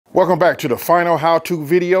Welcome back to the final how-to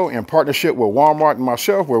video in partnership with Walmart and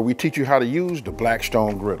myself, where we teach you how to use the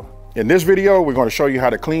Blackstone griddle. In this video, we're going to show you how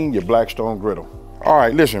to clean your Blackstone griddle. All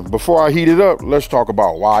right, listen, before I heat it up, let's talk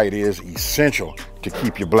about why it is essential to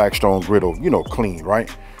keep your Blackstone griddle, clean,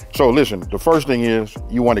 right? So listen, the first thing is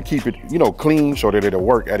you want to keep it, clean so that it'll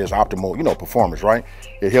work at its optimal, performance, right?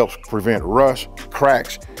 It helps prevent rust,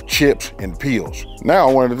 cracks, chips, and peels.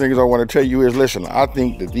 Now, one of the things I want to tell you is, listen, I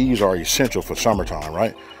think that these are essential for summertime,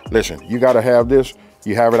 right? Listen, you got to have this.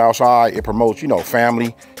 You have it outside. It promotes,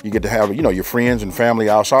 family. You get to have, your friends and family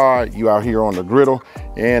outside. You out here on the griddle.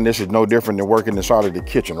 And this is no different than working inside of the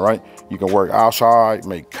kitchen, right? You can work outside,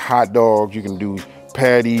 make hot dogs. You can do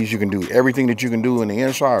patties. You can do everything that you can do in the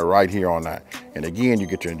inside right here on that. And again, you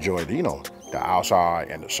get to enjoy the, the outside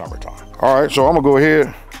and the summertime. All right, so I'm gonna go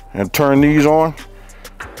ahead and turn these on.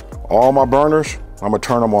 All my burners, I'm gonna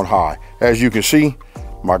turn them on high. As you can see,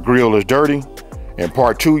 my grill is dirty. In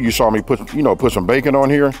part two, you saw me put some bacon on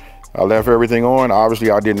here. I left everything on.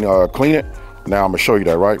 Obviously, I didn't clean it. Now I'm gonna show you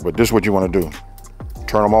that, right? But this is what you wanna do.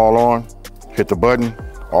 Turn them all on, hit the button,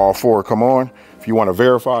 all four come on. If you wanna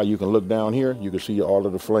verify, you can look down here. You can see all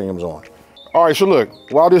of the flames on. All right, so look,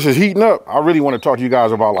 while this is heating up, I really wanna talk to you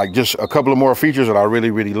guys about like just a couple of more features that I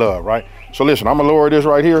really, really love, right? So listen, I'm gonna lower this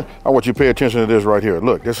right here. I want you to pay attention to this right here.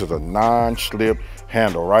 Look, this is a non-slip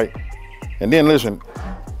handle, right? And then listen,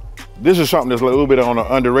 this is something that's a little bit on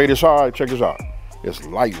the underrated side. Check this out. It's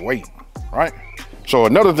lightweight, right? So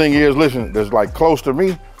another thing is, listen, that's like close to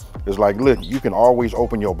me, it's like, look, you can always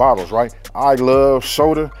open your bottles, right? I love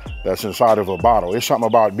soda that's inside of a bottle. It's something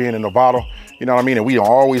about being in a bottle, you know what I mean? And we don't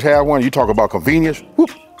always have one. You talk about convenience, whoop,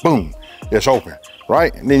 boom, it's open,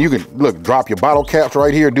 right? And then you can, look, drop your bottle caps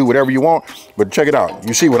right here, do whatever you want, but check it out.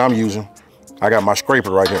 You see what I'm using. I got my scraper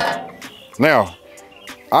right here. Now,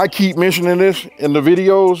 I keep mentioning this in the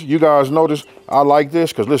videos. You guys notice I like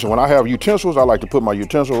this because listen, when I have utensils, I like to put my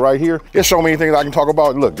utensil right here. There's so many things I can talk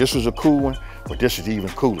about. Look, this is a cool one, but this is even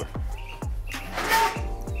cooler.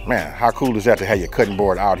 Man, how cool is that to have your cutting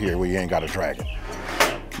board out here where you ain't got to drag it?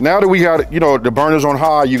 Now that we got, the burners on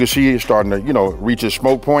high, you can see it starting to, reach its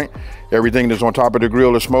smoke point. Everything that's on top of the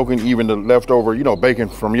grill is smoking, even the leftover, bacon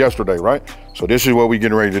from yesterday, right? So this is what we're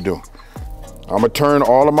getting ready to do. I'm gonna turn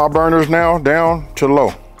all of my burners now down to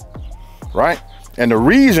low, right? And the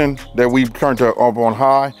reason that we turned it up on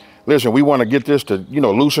high, listen, we wanna get this to,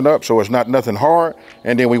 loosen up so it's not nothing hard.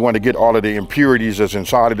 And then we want to get all of the impurities that's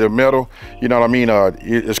inside of the metal. You know what I mean?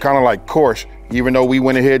 It's kind of like coarse. Even though we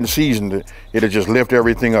went ahead and seasoned it, it'll just lift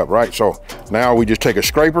everything up, right? So now we just take a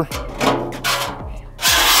scraper,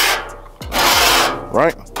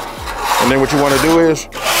 right? And then what you wanna do is,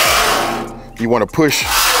 you wanna push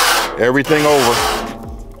everything over,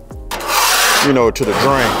 to the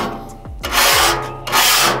drain.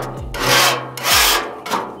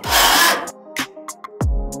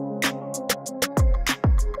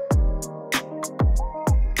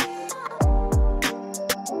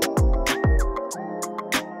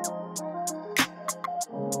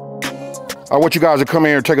 I want you guys to come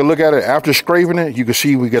here and take a look at it. After scraping it, you can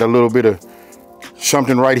see we get a little bit of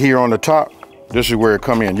something right here on the top. This is where it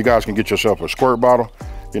come in. You guys can get yourself a squirt bottle.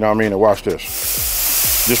 You know what I mean? And watch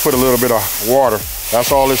this. Just put a little bit of water.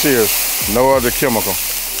 That's all this is. No other chemical,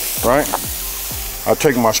 right? I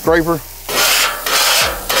take my scraper.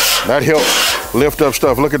 That helps lift up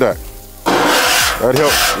stuff. Look at that. That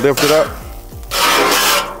helps lift it up.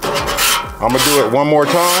 I'm gonna do it one more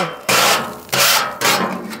time.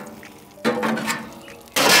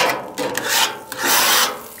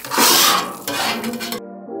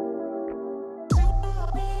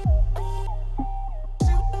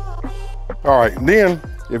 All right, then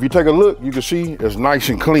if you take a look, you can see it's nice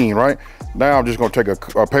and clean, right? Now I'm just gonna take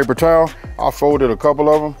a paper towel. I folded a couple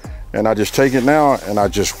of them and I just take it now and I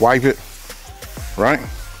just wipe it, right?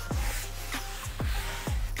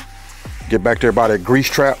 Get back there by that grease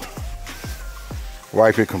trap.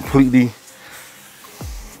 Wipe it completely,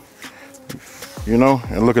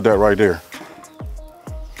 and look at that right there.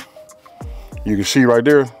 You can see right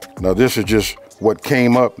there. Now this is just what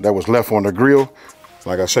came up that was left on the grill.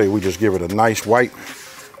 Like I say, we just give it a nice wipe.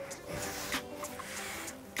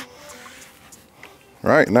 All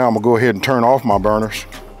right, now I'm gonna go ahead and turn off my burners.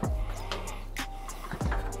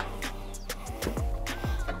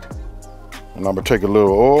 And I'm gonna take a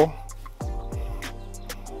little oil.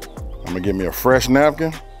 I'm gonna get me a fresh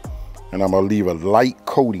napkin and I'm gonna leave a light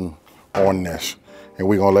coating on this. And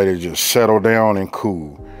we're gonna let it just settle down and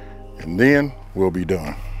cool. And then we'll be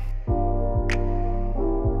done.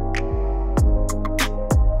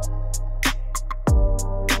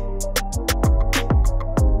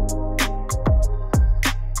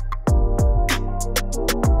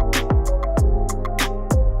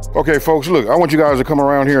 Okay, folks, look, I want you guys to come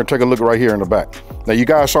around here and take a look right here in the back. Now, you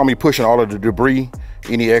guys saw me pushing all of the debris,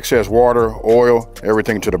 any excess water, oil,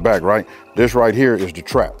 everything to the back, right? This right here is the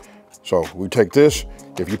trap. So we take this.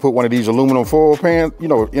 If you put one of these aluminum foil pans, you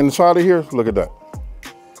know, inside of here, look at that.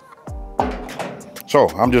 So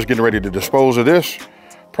I'm just getting ready to dispose of this.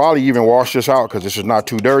 Probably even wash this out because this is not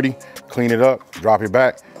too dirty. Clean it up, drop it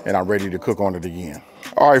back, and I'm ready to cook on it again.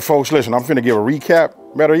 All right, folks, listen, I'm finna give a recap.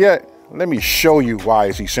 Better yet, let me show you why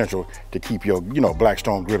it's essential to keep your,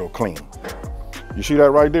 Blackstone griddle clean. You see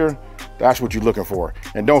that right there? That's what you're looking for.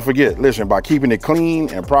 And don't forget, listen, by keeping it clean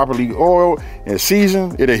and properly oiled and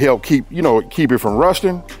seasoned, it'll help keep it from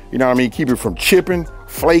rusting, you know what I mean? Keep it from chipping,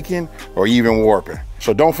 flaking, or even warping.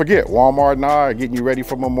 So don't forget, Walmart and I are getting you ready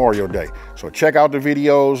for Memorial Day. So check out the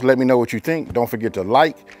videos, let me know what you think. Don't forget to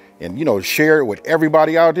like and share it with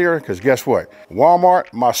everybody out there, because guess what?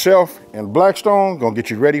 Walmart, myself, and Blackstone gonna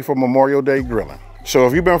get you ready for Memorial Day grilling. So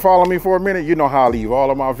if you've been following me for a minute, you know how I leave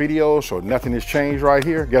all of my videos, so nothing has changed right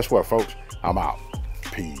here. Guess what, folks? I'm out.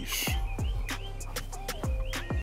 Peace.